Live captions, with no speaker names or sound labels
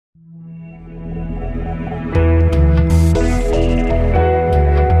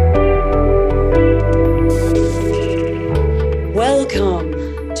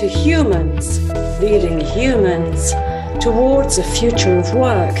towards a future of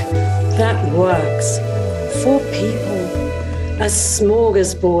work that works for people. A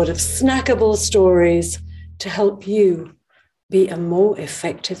smorgasbord of snackable stories to help you be a more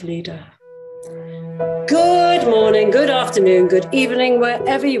effective leader. Good morning, good afternoon, good evening,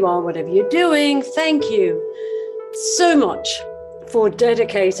 wherever you are, whatever you're doing. Thank you so much for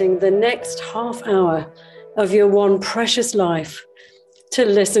dedicating the next half hour of your one precious life to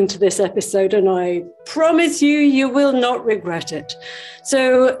listen to this episode, and I promise you, you will not regret it.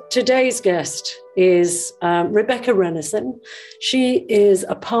 So today's guest is Rebecca Renneson. She is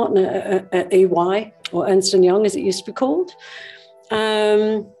a partner at EY, or Ernst & Young as it used to be called.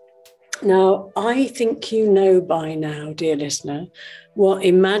 Now, I think you know by now, dear listener, what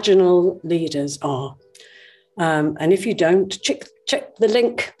imaginal leaders are. And if you don't, check the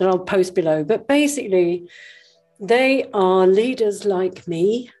link that I'll post below. But basically, they are leaders like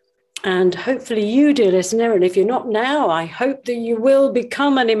me, and hopefully you, dear listener, and if you're not now, I hope that you will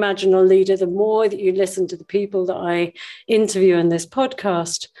become an imaginal leader the more that you listen to the people that I interview in this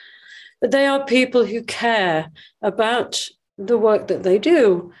podcast. But they are people who care about the work that they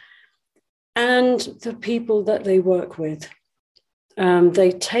do and the people that they work with.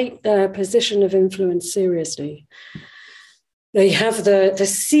 They take their position of influence seriously. They have the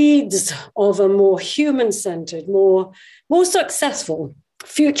seeds of a more human-centered, more successful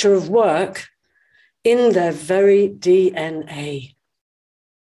future of work in their very DNA.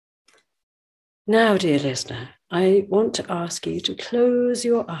 Now, dear listener, I want to ask you to close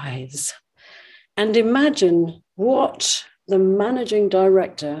your eyes and imagine what the managing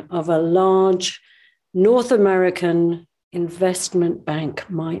director of a large North American investment bank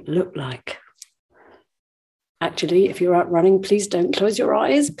might look like. Actually, if you're out running, please don't close your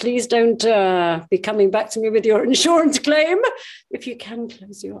eyes. Please don't be coming back to me with your insurance claim. If you can,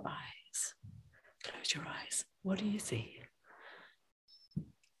 close your eyes. Close your eyes. What do you see?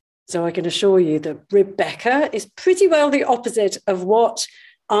 So I can assure you that Rebecca is pretty well the opposite of what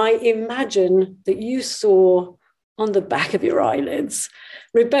I imagine that you saw on the back of your eyelids.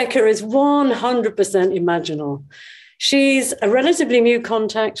 Rebecca is 100% imaginal. She's a relatively new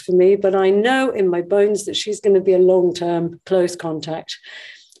contact for me, but I know in my bones that she's going to be a long-term close contact.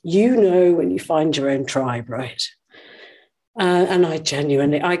 You know when you find your own tribe, right? And I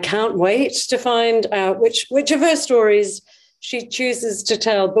can't wait to find out which of her stories she chooses to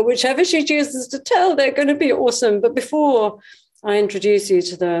tell. But whichever she chooses to tell, they're going to be awesome. But before I introduce you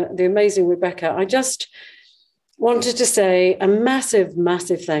to the amazing Rebecca, I just wanted to say a massive,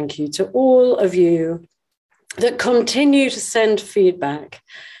 massive thank you to all of you that continue to send feedback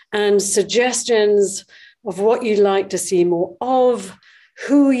and suggestions of what you'd like to see more of,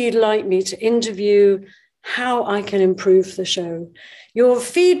 who you'd like me to interview, how I can improve the show. Your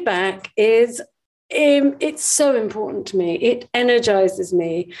feedback it's so important to me. It energizes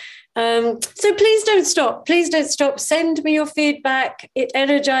me. So please don't stop. Please don't stop. Send me your feedback. It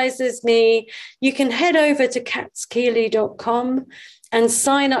energizes me. You can head over to katskeeley.com and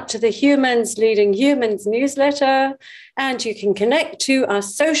sign up to the Humans Leading Humans newsletter. And you can connect to our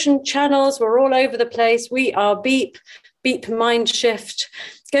social channels. We're all over the place. We are Beep Mindshift.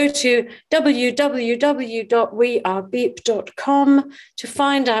 Go to www.wearebeep.com to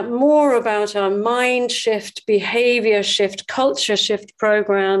find out more about our mind shift, behavior shift, culture shift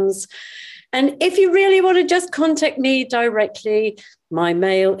programs. And if you really want to just contact me directly, my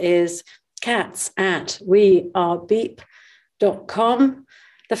mail is cats@wearebeep.com.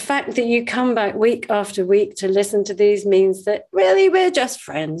 The fact that you come back week after week to listen to these means that really we're just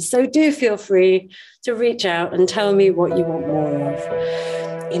friends. So do feel free to reach out and tell me what you want more of.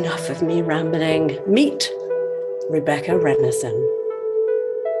 Enough of me rambling. Meet Rebecca Renneson.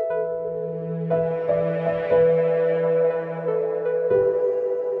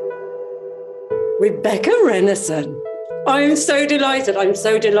 Rebecca Renneson. I'm so delighted. I'm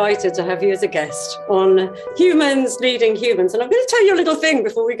so delighted to have you as a guest on Humans Leading Humans. And I'm going to tell you a little thing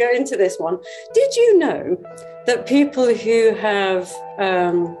before we go into this one. Did you know that people who have,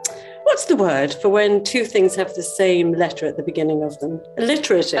 what's the word for when two things have the same letter at the beginning of them?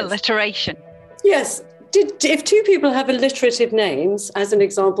 Alliterative. Alliteration. Yes. If two people have alliterative names, as an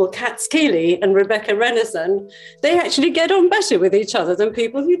example, Kat Keeley and Rebecca Renneson, they actually get on better with each other than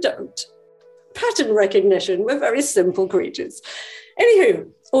people who don't. Pattern recognition. We're very simple creatures. Anywho,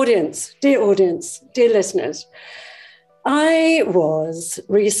 audience, dear listeners, I was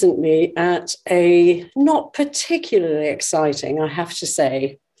recently at a not particularly exciting, I have to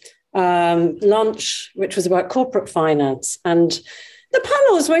say, lunch, which was about corporate finance. And The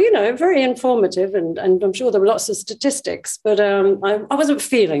panels were, very informative, and I'm sure there were lots of statistics, but I wasn't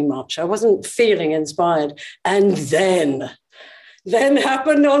feeling much. I wasn't feeling inspired. And then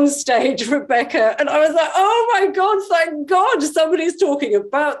happened on stage, Rebecca, and I was like, oh my God, thank God somebody's talking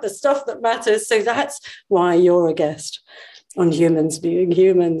about the stuff that matters. So that's why you're a guest on Humans Being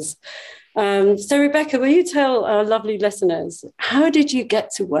Humans. So Rebecca, will you tell our lovely listeners, how did you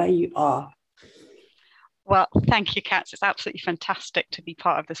get to where you are? Well, thank you, Katz. It's absolutely fantastic to be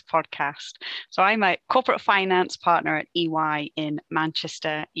part of this podcast. So I'm a corporate finance partner at EY in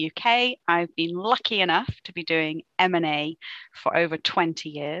Manchester, UK. I've been lucky enough to be doing M&A for over 20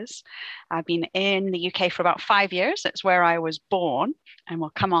 years. I've been in the UK for about 5 years. That's where I was born. And we'll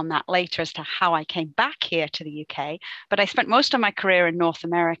come on that later as to how I came back here to the UK. But I spent most of my career in North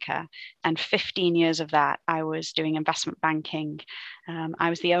America, and 15 years of that, I was doing investment banking. I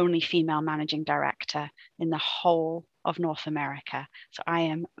was the only female managing director in the whole of North America. So I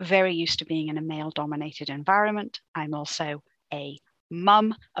am very used to being in a male-dominated environment. I'm also a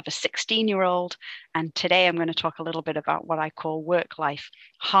mum of a 16-year-old. And today I'm going to talk a little bit about what I call work-life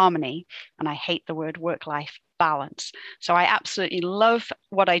harmony. And I hate the word work-life balance. So I absolutely love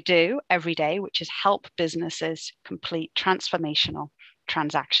what I do every day, which is help businesses complete transformational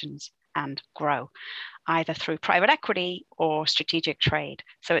transactions and grow, either through private equity or strategic trade.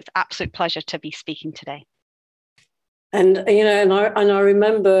 So it's an absolute pleasure to be speaking today. And I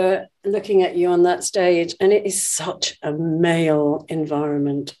remember looking at you on that stage, and it is such a male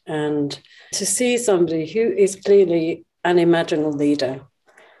environment. And to see somebody who is clearly an imaginal leader,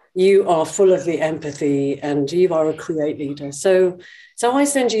 you are full of the empathy, and you are a Create leader. So I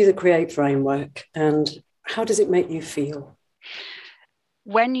send you the Create framework. And how does it make you feel?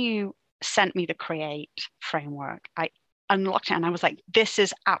 When you sent me the Create framework, I unlocked it and I was like, this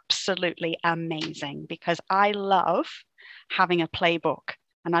is absolutely amazing, because I love having a playbook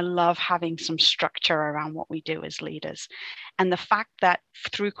and I love having some structure around what we do as leaders. And the fact that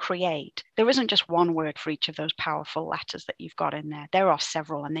through Create, there isn't just one word for each of those powerful letters that you've got in there. There are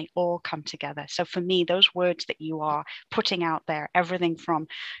several, and they all come together. So for me, those words that you are putting out there, everything from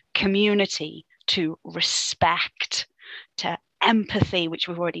community to respect to empathy, which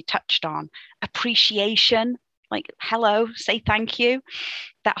we've already touched on, appreciation, like hello, say thank you,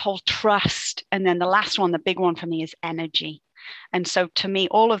 that whole trust. And then the last one, the big one for me, is energy. And so to me,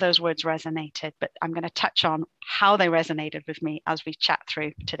 all of those words resonated, but I'm going to touch on how they resonated with me as we chat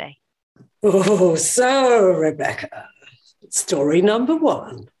through today. Oh, so Rebecca, story number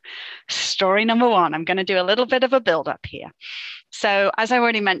one. Story number one, I'm going to do a little bit of a build up here. So as I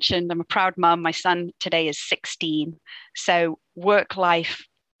already mentioned, I'm a proud mum. My son today is 16. So work-life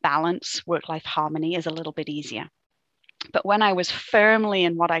balance, work-life harmony is a little bit easier. But when I was firmly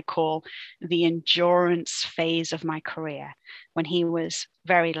in what I call the endurance phase of my career, when he was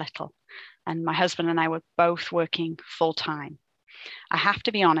very little, and my husband and I were both working full time, I have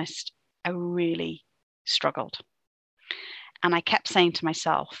to be honest, I really struggled. And I kept saying to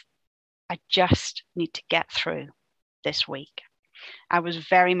myself, I just need to get through this week. I was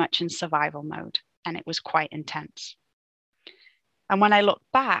very much in survival mode, and it was quite intense. And when I look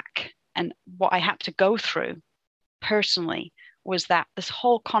back, and what I had to go through personally was that this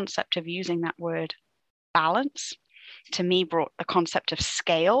whole concept of using that word balance to me brought the concept of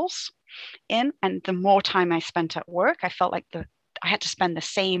scales in. And the more time I spent at work, I felt like I had to spend the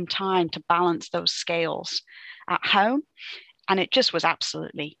same time to balance those scales at home. And it just was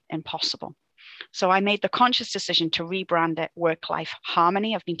absolutely impossible. So I made the conscious decision to rebrand it Work-Life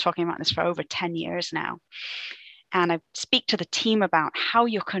Harmony. I've been talking about this for over 10 years now. And I speak to the team about how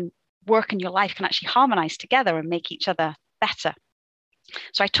you can work and your life can actually harmonize together and make each other better.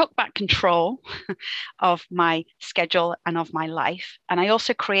 So I took back control of my schedule and of my life. And I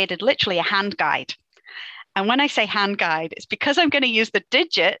also created literally a hand guide. And when I say hand guide, it's because I'm going to use the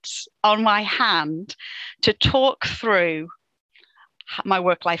digits on my hand to talk through my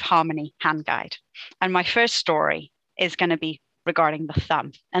work-life harmony hand guide. And my first story is going to be regarding the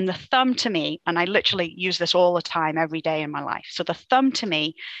thumb. And the thumb to me, and I literally use this all the time, every day in my life. So the thumb to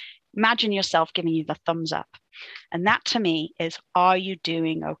me, imagine yourself giving you the thumbs up. And that to me is, are you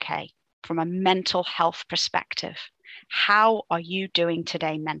doing okay from a mental health perspective? How are you doing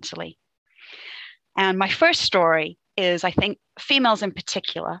today mentally? And my first story is, I think females in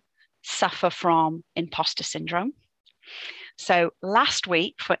particular suffer from imposter syndrome. So last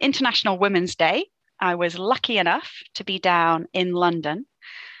week for International Women's Day, I was lucky enough to be down in London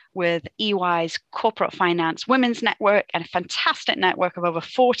with EY's Corporate Finance Women's Network, and a fantastic network of over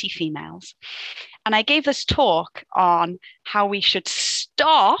 40 females. And I gave this talk on how we should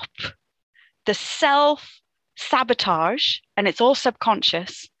stop the sabotage, and it's all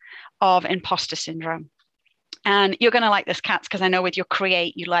subconscious, of imposter syndrome. And you're going to like this, Katz, because I know with your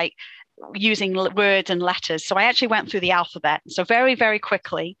create, you like using words and letters. So I actually went through the alphabet. So very, very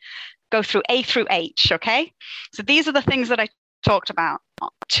quickly, go through A through H, okay? So these are the things that I talked about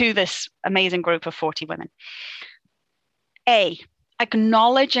to this amazing group of 40 women. A,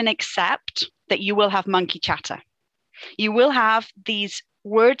 acknowledge and accept that you will have monkey chatter. You will have these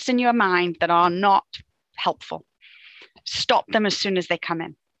words in your mind that are not helpful. Stop them as soon as they come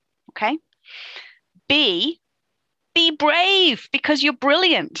in, okay? B, be brave because you're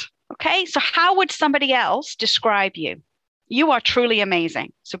brilliant, okay? So how would somebody else describe you? You are truly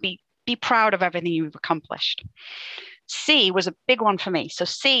amazing. So be proud of everything you've accomplished. C was a big one for me. So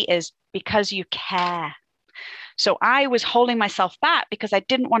C is because you care. So I was holding myself back because I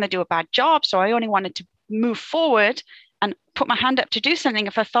didn't want to do a bad job. So I only wanted to move forward and put my hand up to do something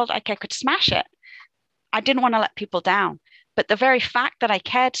if I felt like I could smash it. I didn't want to let people down. But the very fact that I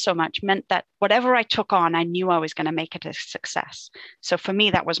cared so much meant that whatever I took on, I knew I was going to make it a success. So for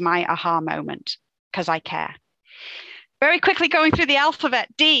me, that was my aha moment, because I care. Very quickly going through the alphabet.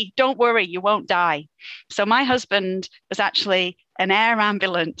 D, don't worry, you won't die. So my husband was actually an air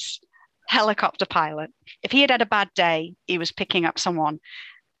ambulance helicopter pilot. If he had had a bad day, he was picking up someone.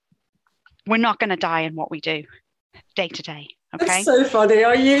 We're not going to die in what we do day to day. Okay. That's so funny.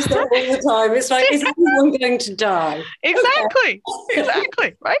 I use that all the time. It's like, is everyone going to die? Exactly. Okay.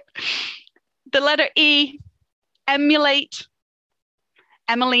 Exactly. Right. The letter E, emulate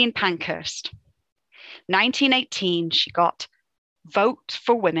Emmeline Pankhurst. 1918, she got Vote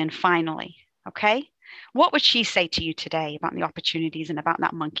for Women finally. Okay. What would she say to you today about the opportunities and about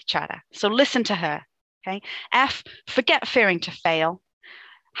that monkey chatter? So listen to her. Okay. F, forget fearing to fail.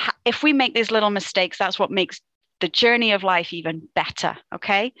 If we make these little mistakes, that's what makes the journey of life even better.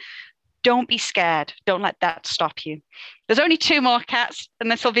 Okay. Don't be scared. Don't let that stop you. There's only two more, Cats,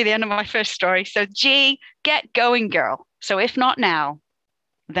 and this will be the end of my first story. So G, get going, girl. So if not now,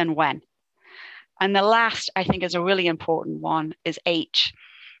 then when? And the last, I think, is a really important one, is H,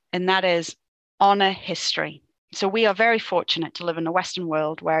 and that is honor history. So we are very fortunate to live in the Western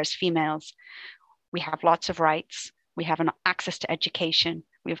world, where as females, we have lots of rights. We have access to education.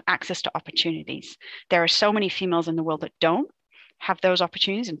 We have access to opportunities. There are so many females in the world that don't have those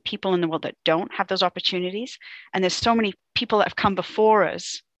opportunities, and people in the world that don't have those opportunities. And there's so many people that have come before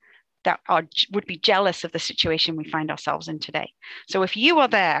us that would be jealous of the situation we find ourselves in today. So if you are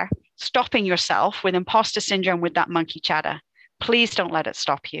there stopping yourself with imposter syndrome, with that monkey chatter, please don't let it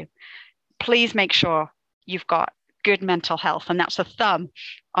stop you. Please make sure you've got good mental health. And that's a thumb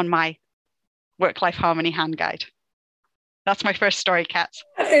on my work-life harmony hand guide. That's my first story, Cats.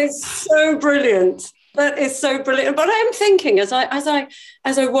 It's so brilliant. That is so brilliant. But I'm thinking as I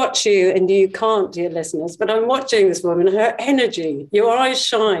watch you, and you can't, dear listeners, but I'm watching this woman, her energy, your eyes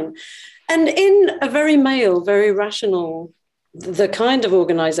shine. And in a very male, very rational, the kind of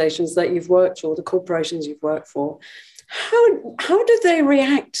organizations that you've worked for, the corporations you've worked for, how do they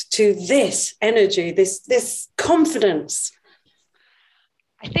react to this energy, this confidence?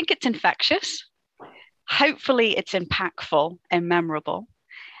 I think it's infectious. Hopefully it's impactful and memorable.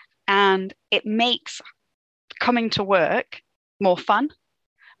 And it makes coming to work more fun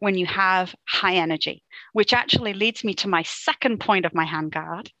when you have high energy, which actually leads me to my second point of my hand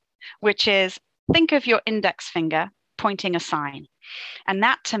guard, which is think of your index finger pointing a sign. And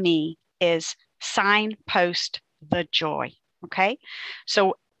that to me is signpost the joy. Okay.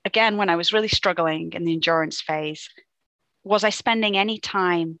 So again, when I was really struggling in the endurance phase, was I spending any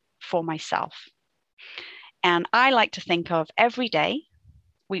time for myself? And I like to think of every day,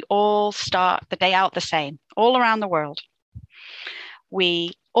 we all start the day out the same, all around the world.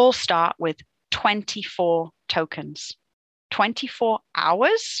 We all start with 24 tokens, 24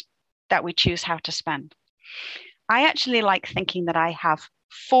 hours that we choose how to spend. I actually like thinking that I have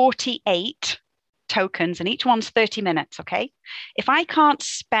 48 tokens, and each one's 30 minutes, okay? If I can't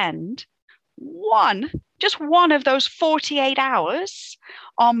spend just one of those 48 hours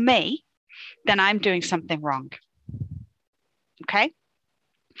on me, then I'm doing something wrong, okay?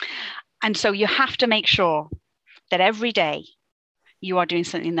 And so you have to make sure that every day you are doing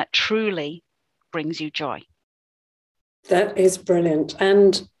something that truly brings you joy. That is brilliant,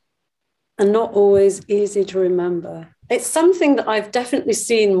 and not always easy to remember. It's something that I've definitely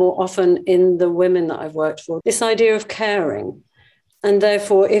seen more often in the women that I've worked for, this idea of caring. And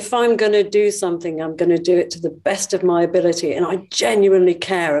therefore, if I'm going to do something, I'm going to do it to the best of my ability. And I genuinely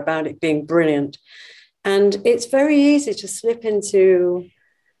care about it being brilliant. And it's very easy to slip into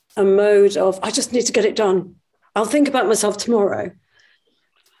a mode of, I just need to get it done. I'll think about myself tomorrow.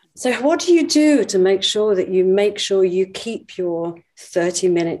 So what do you do to make sure that you keep your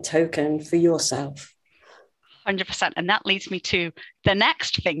 30-minute token for yourself? 100%. And that leads me to the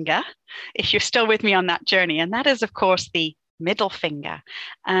next finger, if you're still with me on that journey. And that is, of course, the middle finger.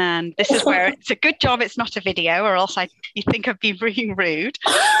 And this is where it's a good job it's not a video, or else you think I'd be being rude.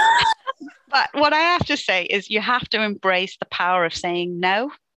 But what I have to say is you have to embrace the power of saying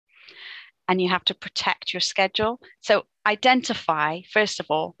no, and you have to protect your schedule. So identify, first of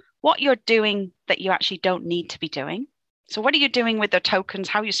all, what you're doing that you actually don't need to be doing. So what are you doing with the tokens?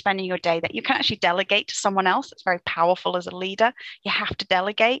 How are you spending your day that you can actually delegate to someone else? It's very powerful as a leader. You have to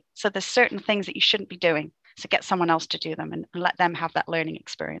delegate. So there's certain things that you shouldn't be doing. So get someone else to do them and let them have that learning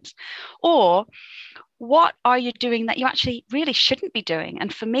experience. Or what are you doing that you actually really shouldn't be doing?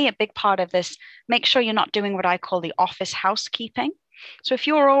 And for me, a big part of this, make sure you're not doing what I call the office housekeeping. So if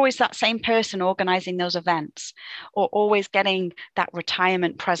you're always that same person organizing those events, or always getting that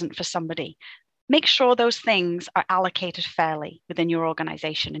retirement present for somebody, make sure those things are allocated fairly within your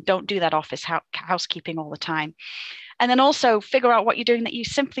organization, and don't do that office housekeeping all the time. And then also figure out what you're doing that you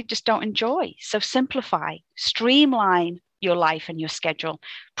simply just don't enjoy. So simplify, streamline your life and your schedule,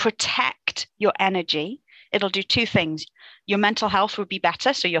 protect your energy. It'll do two things. Your mental health will be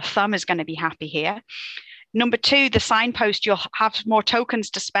better. So your thumb is going to be happy here. Number two, the signpost, you'll have more tokens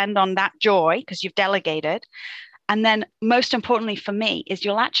to spend on that joy because you've delegated. And then most importantly for me is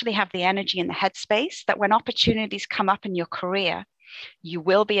you'll actually have the energy in the headspace that when opportunities come up in your career, you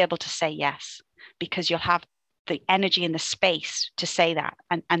will be able to say yes, because you'll have the energy in the space to say that,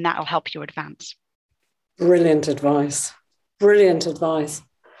 and that'll help you advance. Brilliant advice. Brilliant advice.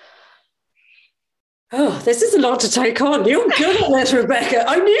 Oh, this is a lot to take on. You're good at this, Rebecca.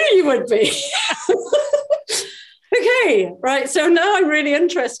 I knew you would be. Okay, right. So now I'm really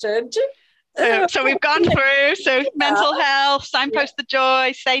interested. So we've gone through. So mental health, signpost the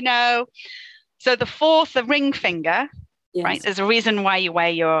joy, say no. So the fourth, the ring finger. Yes. Right. There's a reason why you wear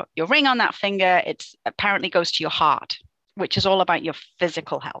your ring on that finger. It apparently goes to your heart, which is all about your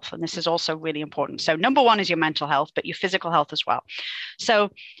physical health. And this is also really important. So number one is your mental health, but your physical health as well. So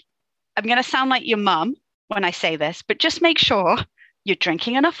I'm going to sound like your mum when I say this, but just make sure you're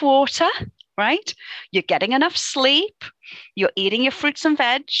drinking enough water, right? You're getting enough sleep. You're eating your fruits and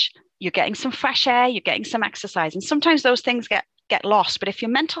veg. You're getting some fresh air. You're getting some exercise. And sometimes those things get lost. But if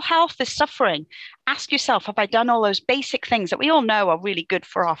your mental health is suffering, ask yourself, have I done all those basic things that we all know are really good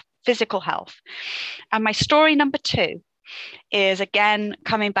for our physical health? And my story number two is, again,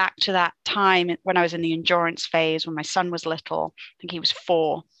 coming back to that time when I was in the endurance phase, when my son was little. I think he was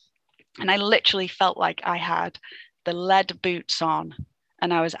 4. And I literally felt like I had the lead boots on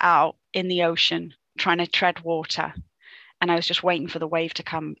and I was out in the ocean trying to tread water. And I was just waiting for the wave to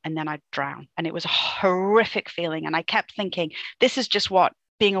come and then I'd drown. And it was a horrific feeling. And I kept thinking, this is just what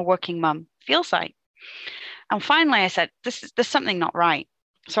being a working mum feels like. And finally I said, there's something not right.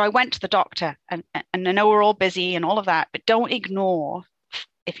 So I went to the doctor, and I know we're all busy and all of that, but don't ignore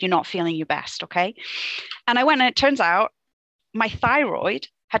if you're not feeling your best, okay? And I went, and it turns out my thyroid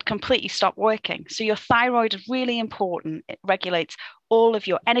had completely stopped working. So your thyroid is really important. It regulates all of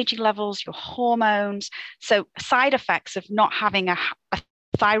your energy levels, your hormones. So side effects of not having a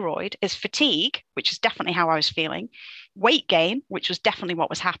thyroid is fatigue, which is definitely how I was feeling, weight gain, which was definitely what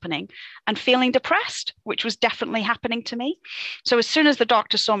was happening, and feeling depressed, which was definitely happening to me. So as soon as the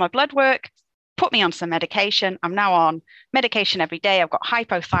doctor saw my blood work, put me on some medication. I'm now on medication every day. I've got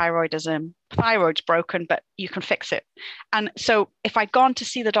hypothyroidism. Thyroid's broken, but you can fix it. And so if I'd gone to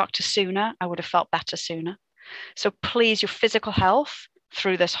see the doctor sooner, I would have felt better sooner. So please, your physical health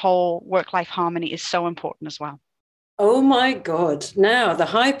through this whole work-life harmony is so important as well. Oh my God. Now, the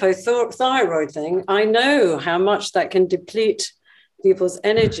hypothyroid thing, I know how much that can deplete people's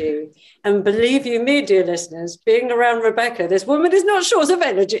energy. And believe you me, dear listeners, being around Rebecca, this woman is not short of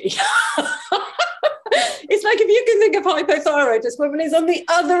energy. It's like, if you can think of hypothyroid, this woman is on the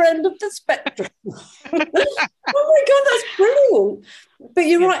other end of the spectrum. Oh my God, that's brilliant. But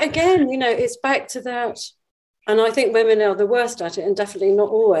you're right, again, it's back to that. And I think women are the worst at it, and definitely not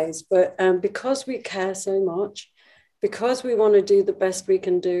always. But because we care so much, because we want to do the best we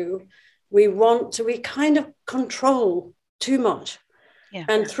can do, we kind of control too much. Yeah.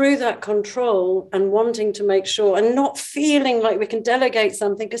 And through that control and wanting to make sure and not feeling like we can delegate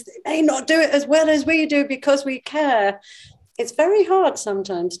something because they may not do it as well as we do because we care, it's very hard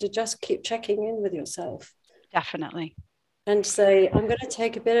sometimes to just keep checking in with yourself. Definitely. And say, I'm going to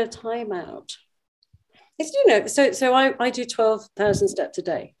take a bit of time out. It's, so I do 12,000 steps a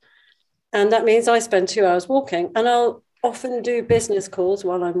day. And that means I spend 2 hours walking, and I'll often do business calls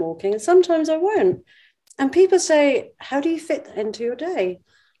while I'm walking, and sometimes I won't. And people say, how do you fit that into your day?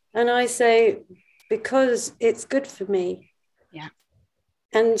 And I say, because it's good for me. Yeah.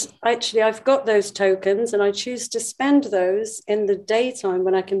 And actually, I've got those tokens and I choose to spend those in the daytime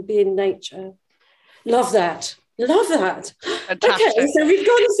when I can be in nature. Love that. Love that. Fantastic. Okay, so we've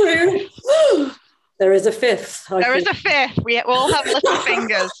gone through. There is a fifth. There is a fifth. We all have little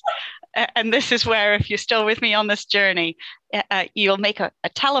fingers. And this is where, if you're still with me on this journey, you'll make a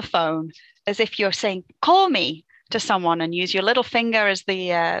telephone as if you're saying, call me to someone, and use your little finger as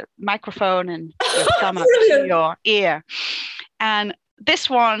the microphone and your thumb up to your ear. And this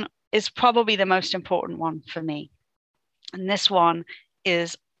one is probably the most important one for me. And this one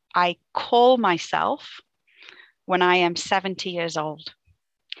is, I call myself when I am 70 years old.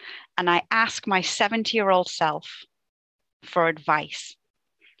 And I ask my 70-year-old self for advice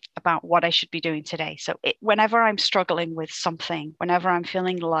about what I should be doing today. So whenever I'm struggling with something, whenever I'm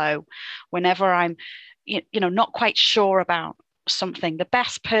feeling low, whenever I'm not quite sure about something, the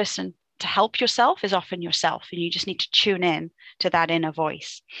best person to help yourself is often yourself. And you just need to tune in to that inner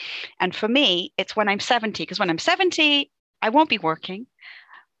voice. And for me, it's when I'm 70, because when I'm 70, I won't be working.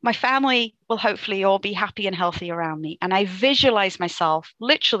 My family will hopefully all be happy and healthy around me. And I visualize myself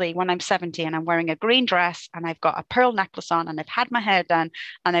literally when I'm 70 and I'm wearing a green dress and I've got a pearl necklace on and I've had my hair done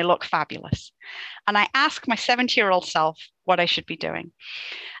and I look fabulous. And I ask my 70-year-old self what I should be doing.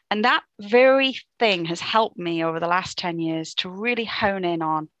 And that very thing has helped me over the last 10 years to really hone in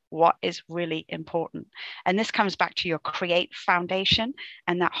on what is really important. And this comes back to your Create Foundation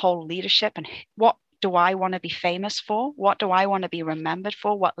and that whole leadership and what do I want to be famous for? What do I want to be remembered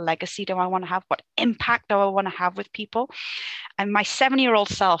for? What legacy do I want to have? What impact do I want to have with people? And my 70-year-old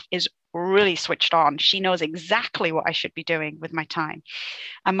self is really switched on. She knows exactly what I should be doing with my time.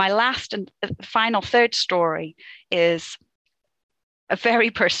 And my last and final third story is a very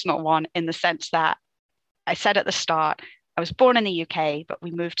personal one, in the sense that I said at the start, I was born in the UK, but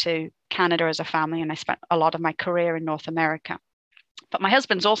we moved to Canada as a family, and I spent a lot of my career in North America. But my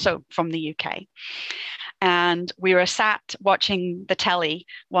husband's also from the UK. And we were sat watching the telly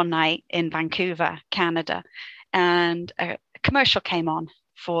one night in Vancouver, Canada, and a commercial came on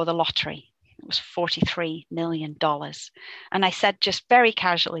for the lottery. It was $43 million. And I said just very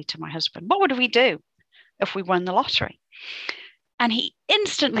casually to my husband, what would we do if we won the lottery? And he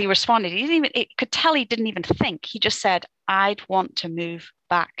instantly responded. It could tell he didn't even think. He just said, I'd want to move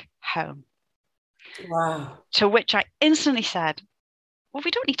back home. Wow. To which I instantly said, well,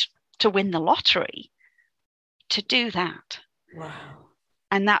 we don't need to win the lottery to do that. Wow.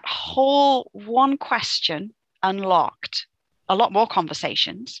 And that whole one question unlocked a lot more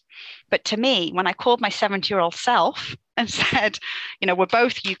conversations. But to me, when I called my 70-year-old self and said, we're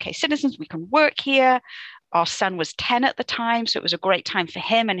both UK citizens, we can work here. Our son was 10 at the time, so it was a great time for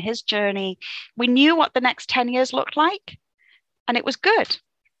him and his journey. We knew what the next 10 years looked like, and it was good,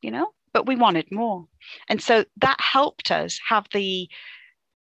 but we wanted more. And so that helped us have the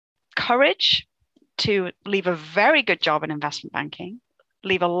courage to leave a very good job in investment banking,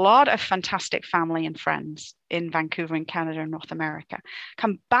 leave a lot of fantastic family and friends in Vancouver and Canada and North America,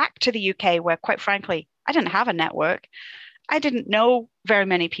 come back to the UK where, quite frankly, I didn't have a network. I didn't know very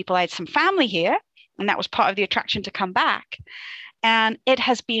many people. I had some family here, and that was part of the attraction to come back. And it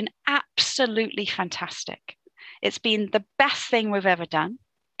has been absolutely fantastic. It's been the best thing we've ever done.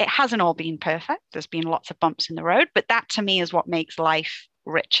 It hasn't all been perfect. There's been lots of bumps in the road, but that to me is what makes life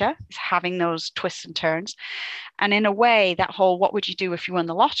richer, is having those twists and turns. And in a way, that whole what would you do if you won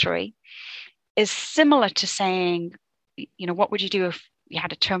the lottery is similar to saying, what would you do if you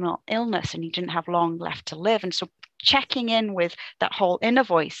had a terminal illness and you didn't have long left to live? And so checking in with that whole inner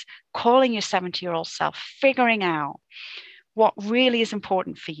voice, calling your 70-year-old self, figuring out what really is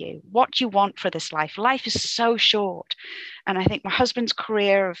important for you, what you want for this life. Life is so short. And I think my husband's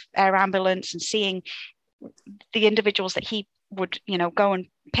career of air ambulance and seeing the individuals that he would, go and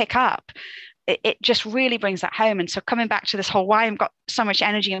pick up, it just really brings that home. And so coming back to this whole why I've got so much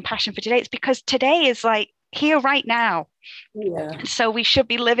energy and passion for today, it's because today is like here right now. Yeah. So we should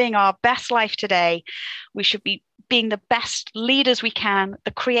be living our best life today. We should be being the best leaders we can.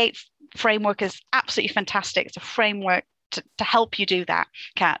 The Create framework is absolutely fantastic. It's a framework to help you do that,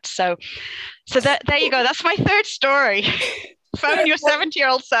 Kat. So there you go. That's my third story. Phone your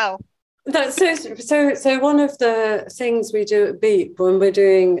 70-year-old self. That's so one of the things we do at Beep when we're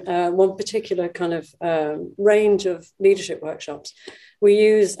doing one particular kind of range of leadership workshops, we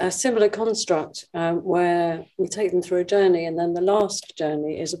use a similar construct where we take them through a journey, and then the last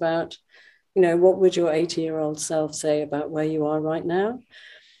journey is about, what would your 80-year-old self say about where you are right now?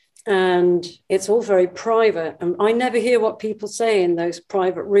 And it's all very private. And I never hear what people say in those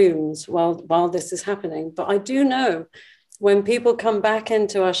private rooms while this is happening. But I do know when people come back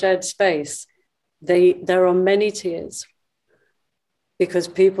into our shared space, there are many tears, because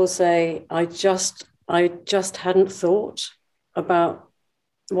people say, I just hadn't thought about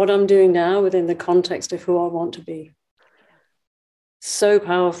what I'm doing now within the context of who I want to be. So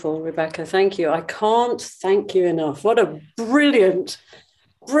powerful, Rebecca. Thank you. I can't thank you enough. What a brilliant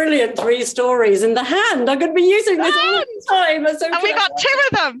 3 stories in the hand. I'm going to be using this all the time. And we got 2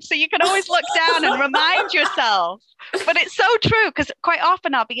 of them, so you can always look down and remind yourself. But it's so true, because quite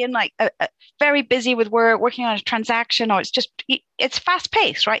often I'll be in like very busy with work, working on a transaction, or it's fast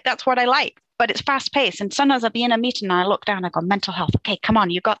paced, right? That's what I like. But it's fast paced. And sometimes I'll be in a meeting and I look down, I go, mental health. Okay, come on,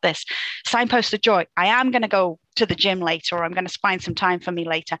 you got this. Signpost of joy. I am going to go to the gym later, or I'm going to find some time for me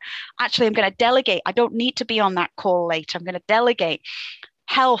later. Actually, I'm going to delegate. I don't need to be on that call later. I'm going to delegate.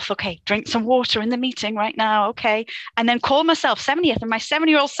 Health. Okay, drink some water in the meeting right now. Okay. And then call myself 70th. And my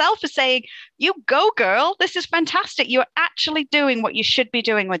 7-year-old self is saying, you go, girl. This is fantastic. You're actually doing what you should be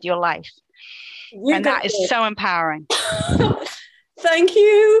doing with your life. And that is so empowering. Thank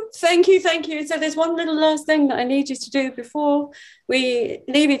you. So there's one little last thing that I need you to do before we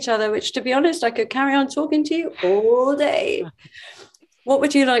leave each other, which, to be honest, I could carry on talking to you all day. What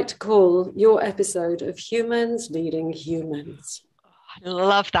would you like to call your episode of Humans Leading Humans? I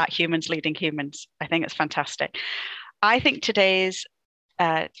love that, Humans Leading Humans. I think it's fantastic. I think today's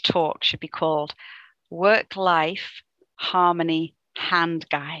talk should be called Work-Life Harmony Hand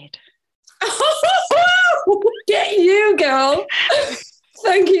Guide. Get you, girl.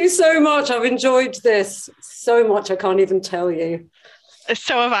 Thank you so much. I've enjoyed this so much. I can't even tell you.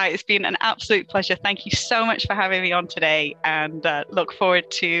 So have I. It's been an absolute pleasure. Thank you so much for having me on today, and look forward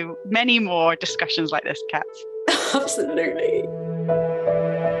to many more discussions like this, Kat. Absolutely.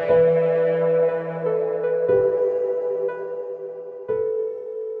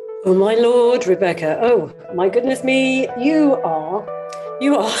 Oh, my Lord, Rebecca. Oh, my goodness me. You are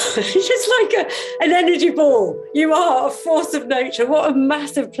just like an energy ball. You are a force of nature. What a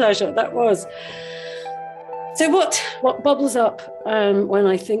massive pleasure that was. So what bubbles up when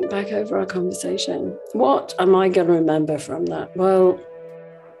I think back over our conversation? What am I going to remember from that? Well,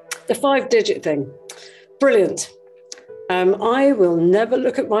 the 5-digit thing. Brilliant. I will never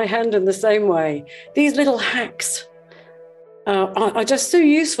look at my hand in the same way. These little hacks are just so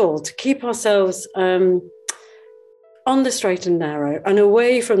useful to keep ourselves on the straight and narrow and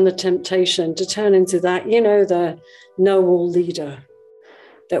away from the temptation to turn into that, the know-all leader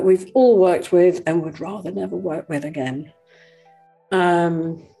that we've all worked with and would rather never work with again.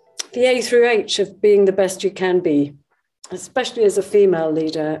 The A through H of being the best you can be, especially as a female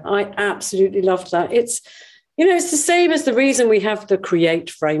leader. I absolutely loved that. It's the same as the reason we have the CREATE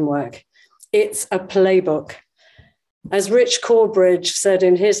framework. It's a playbook. As Rich Corbridge said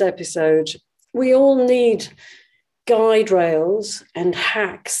in his episode, we all need guide rails and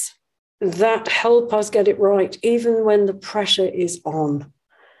hacks that help us get it right, even when the pressure is on.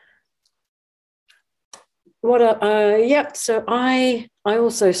 So I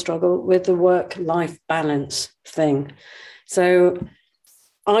also struggle with the work-life balance thing. So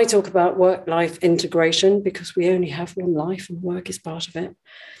I talk about work-life integration because we only have one life and work is part of it.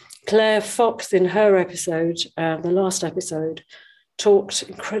 Claire Fox, in her episode, the last episode, talked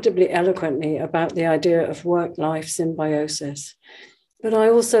incredibly eloquently about the idea of work-life symbiosis. But I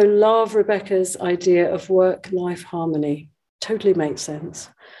also love Rebecca's idea of work-life harmony. Totally makes sense.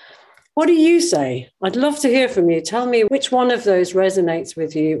 What do you say? I'd love to hear from you. Tell me which one of those resonates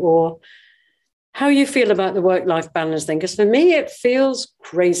with you, or how you feel about the work-life balance thing. Because for me, it feels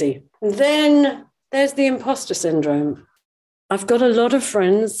crazy. And then there's the imposter syndrome. I've got a lot of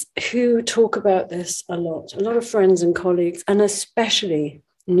friends who talk about this a lot of friends and colleagues, and especially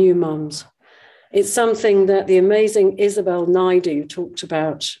new mums. It's something that the amazing Isabel Naidu talked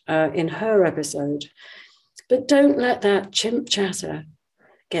about in her episode. But don't let that chimp chatter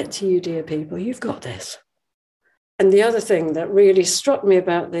get to you, dear people. You've got this. And the other thing that really struck me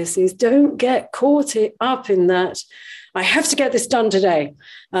about this is don't get caught up in that. I have to get this done today.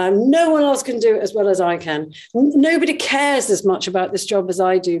 No one else can do it as well as I can. Nobody cares as much about this job as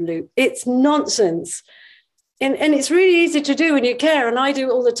I do, Luke. It's nonsense. And it's really easy to do when you care, and I do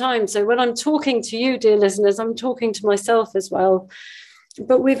it all the time. So when I'm talking to you, dear listeners, I'm talking to myself as well.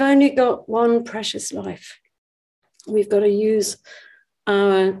 But we've only got one precious life. We've got to use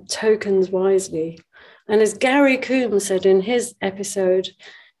our tokens wisely. And as Gary Coombs said in his episode,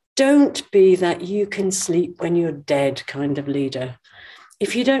 don't be that you can sleep when you're dead kind of leader.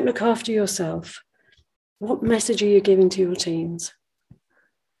 If you don't look after yourself, what message are you giving to your teams?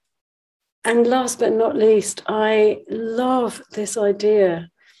 And last but not least, I love this idea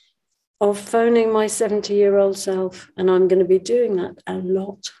of phoning my 70-year-old self. And I'm going to be doing that a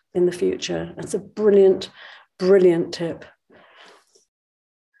lot in the future. That's a brilliant, brilliant tip.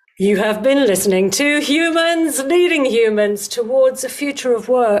 You have been listening to Humans Leading Humans Towards a Future of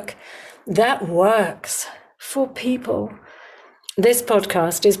Work that works for people. This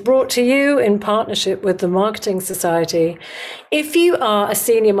podcast is brought to you in partnership with the Marketing Society. If you are a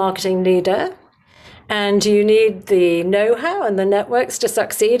senior marketing leader and you need the know-how and the networks to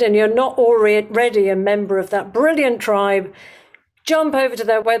succeed, and you're not already a member of that brilliant tribe, jump over to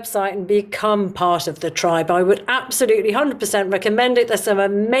their website and become part of the tribe. I would absolutely 100% recommend it. There's some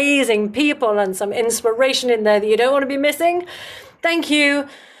amazing people and some inspiration in there that you don't want to be missing. Thank you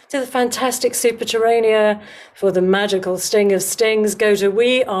to the fantastic Superterranea for the magical sting of stings. Go to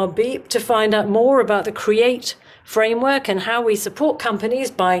We Are Beep to find out more about the Create framework and how we support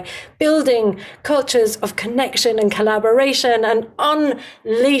companies by building cultures of connection and collaboration and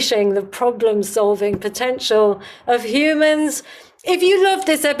unleashing the problem-solving potential of humans. If you loved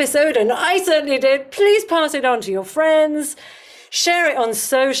this episode, and I certainly did, please pass it on to your friends, share it on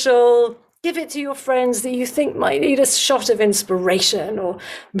social, give it to your friends that you think might need a shot of inspiration or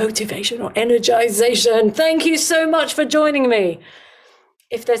motivation or energization. Thank you so much for joining me.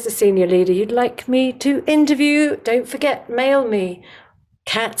 If there's a senior leader you'd like me to interview, don't forget, mail me,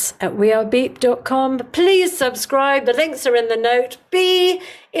 cats@wearebeep.com. Please subscribe. The links are in the note. Be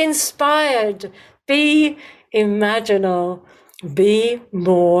inspired. Be imaginal. Be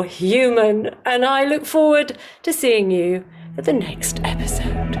more human. And I look forward to seeing you at the next episode.